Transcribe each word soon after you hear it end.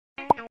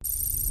Hello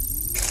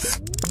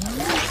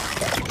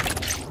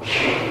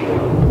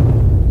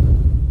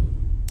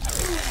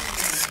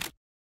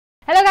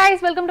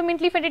guys, welcome to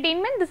MInt Leaf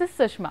Entertainment. This is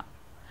Sushma.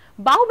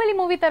 Baahubali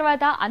movie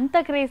తర్వాత అంత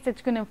craze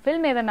తెచ్చుకున్న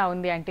film ఏదైనా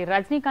ఉంది అంటే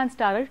రజనీకాంత్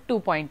స్టారర్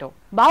 2.0.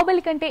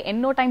 బాహుబలి కంటే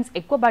ఎన్నో టైమ్స్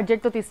ఎక్కువ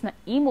బడ్జెట్ తో తీసిన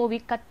ఈ మూవీ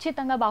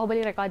ఖచ్చితంగా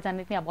బాహుబలి రికార్డ్స్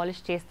అన్నిటిని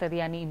అబాలిష్ చేస్తుంది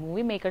అని ఈ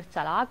మూవీ మేకర్స్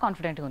చాలా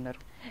కాన్ఫిడెంట్ గా ఉన్నారు.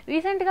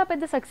 రీసెంట్ గా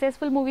పెద్ద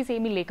సక్సెస్ఫుల్ మూవీస్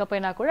ఏమీ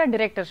లేకపోయినా కూడా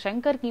డైరెక్టర్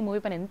శంకర్ కి ఈ మూవీ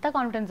పైన ఎంత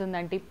కాన్ఫిడెన్స్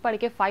ఉందంటే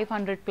ఇప్పటికే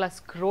 500+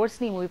 crores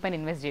ని ఈ మూవీ పైన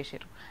ఇన్వెస్ట్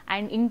చేశారు.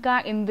 అండ్ ఇంకా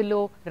ఇందులో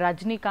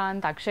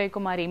రజనీకాంత్, అక్షయ్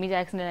కుమార్, ఏమీ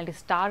జాక్సన్ ఇలాంటి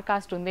స్టార్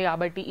కాస్ట్ ఉంది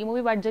కాబట్టి ఈ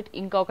మూవీ బడ్జెట్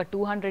ఇంకా ఒక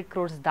 200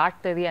 crores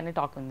దాటుతుంది అని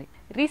టాక్ ఉంది.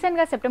 రీసెంట్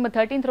గా సెప్టెంబర్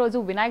 13th రోజు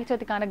వినాయక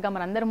చవితి కానుకగా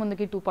మనందరి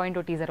ముందుకి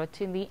 2.0 టీజర్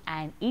వచ్చింది.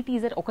 అండ్ ఈ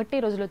టీజర్ ఒకటే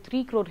రోజులో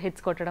 3 crore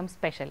హిట్స్ కొట్టడం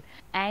స్పెషల్.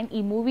 అండ్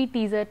ఈ మూవీ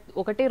టీజర్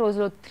ఒకటే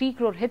రోజులో 3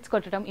 crore హిట్స్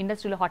కొట్టడం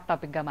ఇండస్ట్రీలో హాట్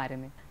టాపిక్ గా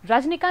మారింది.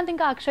 రజనీకాంత్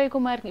ఇంకా Akshay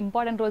Kumar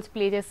important roles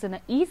play చేస్తున్న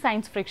ఈ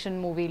సైన్స్ ఫిక్షన్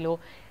మూవీలో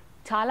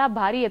చాలా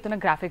భారీ ఎత్తున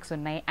గ్రాఫిక్స్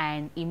ఉన్నాయి.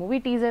 అండ్ ఈ మూవీ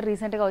టీజర్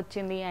రీసెంట్ గా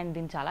వచ్చింది అండ్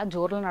దీని చాలా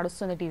జోర్లో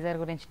నడుస్తుంది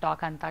టీజర్ గురించి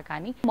టాక్ అంతా.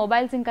 కానీ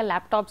మొబైల్స్ ఇంకా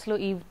ల్యాప్టాప్స్ లో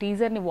ఈ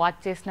టీజర్ ని వాచ్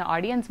చేసిన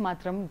ఆడియన్స్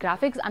మాత్రం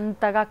గ్రాఫిక్స్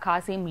అంతగా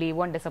కాసేం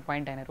లేవు అని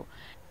డిసప్పాయింట్ అయినారు.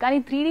 కానీ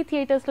 3D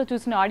థియేటర్స్ లో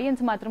చూసిన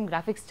ఆడియన్స్ మాత్రం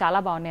గ్రాఫిక్స్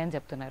చాలా బాగున్నాయని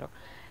చెప్తున్నారు.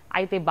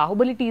 అయితే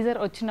బాహుబలి టీజర్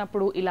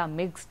వచ్చినప్పుడు ఇలా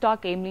మిక్స్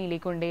టాక్ ఏమీ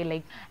లేకుండే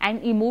అండ్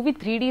ఈ మూవీ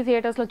 3D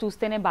థియేటర్స్ లో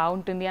చూస్తేనే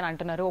బాగుంటుంది అని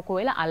అంటున్నారు.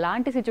 ఒకవేళ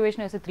అలాంటి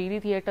సిచ్యువేషన్ వస్తే 3D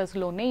థియేటర్స్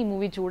లోనే ఈ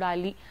మూవీ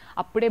చూడాలి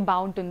అప్పుడే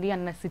బాగుంటుంది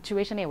అన్న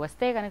సిచ్యువేషన్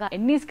వస్తే కనుక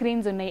ఎన్ని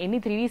స్క్రీన్స్ ఉన్నాయి, ఎన్ని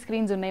 3D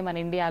స్క్రీన్స్ ఉన్నాయి మన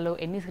ఇండియాలో,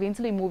 ఎన్ని స్క్రీన్స్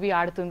లో ఈ మూవీ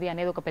ఆడుతుంది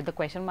అనేది ఒక పెద్ద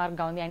క్వశ్చన్ మార్క్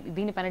గా ఉంది. అండ్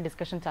దీనిపైన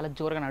డిస్కషన్ చాలా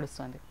జోరుగా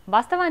నడుస్తుంది.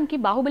 వాస్తవానికి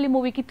బాహుబలి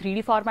మూవీకి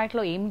 3D ఫార్మాట్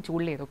లో ఏం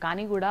చూడలేదు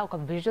కానీ కూడా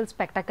ఒక విజువల్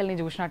స్పెక్టాకల్ ని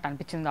చూసినట్టు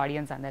అనిపించింది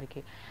ఆడియన్స్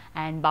అందరికీ.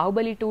 అండ్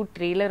బాహుబలి 2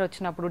 ట్రైలర్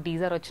వచ్చినప్పుడు,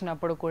 టీజర్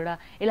వచ్చినప్పుడు కూడా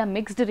ఇలా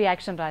మిక్స్డ్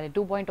రియాక్షన్ రాలేదు.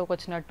 2.0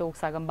 వచ్చినట్టు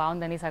సగం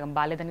బాగుందని సగం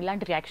బాగాలేదని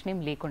ఇలాంటి రియాక్షన్ ఏం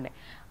లేకుండే.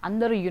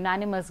 అందరూ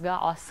యునానిమస్గా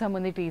ఆసమ్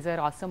ఉంది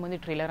టీజర్, ఆసమ్ ఉంది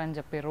ట్రైలర్ అని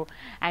చెప్పారు.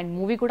 అండ్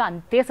మూవీ కూడా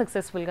అంతే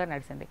సక్సెస్ఫుల్గా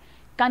నడిచింది.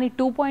 కానీ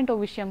 2.0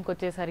 విషయంకి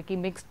వచ్చేసరికి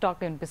మిక్స్డ్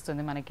టాక్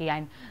అనిపిస్తుంది మనకి.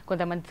 అండ్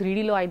కొంతమంది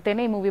 3Dలో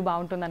అయితేనే ఈ మూవీ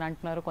బాగుంటుందని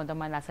అంటున్నారు,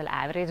 కొంతమంది అసలు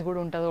యావరేజ్ కూడా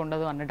ఉంటుందో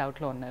ఉండదో అన్న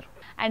డౌట్లో ఉన్నారు.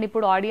 అండ్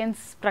ఇప్పుడు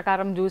ఆడియన్స్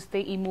ప్రకారం చూస్తే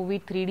ఈ మూవీ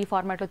 3D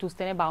ఫార్మాట్లో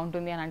చూస్తేనే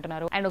బాగుంటుంది అని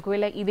అంటున్నారు. అండ్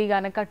ఒకవేళ ఇది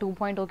కనుక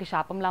 2.0కి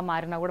శాపంలా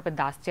మారినా కూడా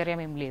పెద్ద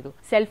ఆశ్చర్యం ఏం లేదు.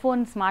 Cell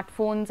phone, smart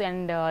phones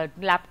and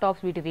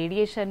laptops వీటి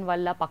రేడియేషన్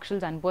వల్ల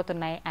పక్షులు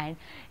చనిపోతున్నాయి. అండ్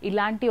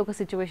ఇలాంటి ఒక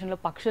సిచ్యువేషన్లో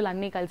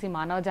పక్షులన్నీ కలిసి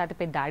మానవ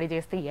జాతిపై దాడి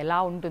చేస్తే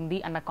ఎలా ఉంటుంది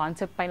అన్న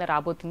కాన్సెప్ట్ పైన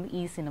రాబోతుంది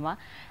ఈ సినిమా.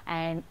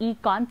 అండ్ ఈ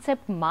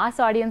కాన్సెప్ట్ మాస్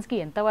ఆడియన్స్కి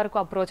ఎంతవరకు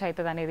అప్రోచ్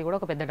అవుతుంది అనేది కూడా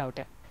ఒక పెద్ద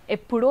డౌటే.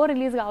 ఎప్పుడో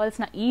రిలీజ్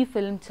కావాల్సిన ఈ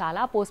ఫిల్మ్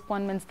చాలా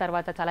పోస్ట్పోన్మెంట్స్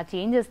తర్వాత, చాలా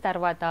చేంజెస్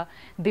తర్వాత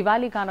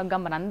దివాళీ కానుకగా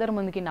మనందరి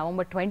ముందుకి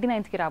November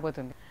 29th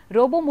రాబోతుంది.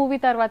 రోబో మూవీ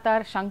తర్వాత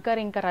శంకర్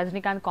ఇంకా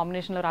రజనీకాంత్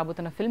కాంబినేషన్లో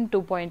రాబోతున్న ఫిల్మ్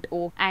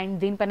 2.0. అండ్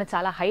దీనిపైన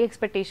చాలా హై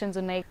ఎక్స్పెక్టేషన్స్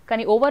ఉన్నాయి.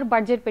 కానీ ఓవర్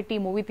బడ్జెట్ పెట్టి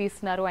ఈ మూవీ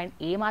తీస్తున్నారు. అండ్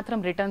ఏ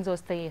మాత్రం రిటర్న్స్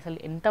వస్తాయి, అసలు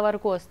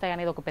ఎంతవరకు వస్తాయి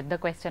అనేది ఒక పెద్ద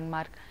క్వశ్చన్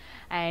మార్క్.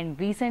 అండ్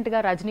రీసెంట్గా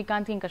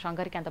రజనీకాంత్ ఇంకా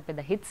శంకర్కి అంత పెద్ద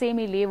హిట్స్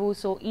ఏమీ లేవు.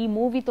 సో ఈ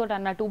మూవీతో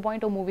అన్న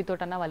 2.0 మూవీతో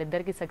అన్న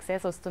వాళ్ళిద్దరికి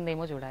సక్సెస్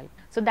వస్తుందేమో చూడాలి.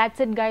 So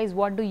that's it guys.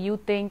 What do you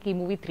think? ఈ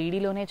మూవీ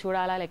 3Dలోనే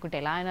చూడాలా లేకుంటే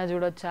ఎలా అయినా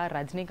చూడొచ్చా?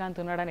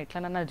 రజనీకాంత్ ఉన్నాడని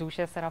ఎట్లనన్నా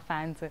చూసేస్తారా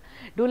fans?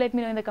 Do let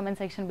me no in the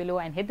comment section below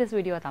and hit this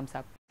video Thums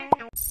up.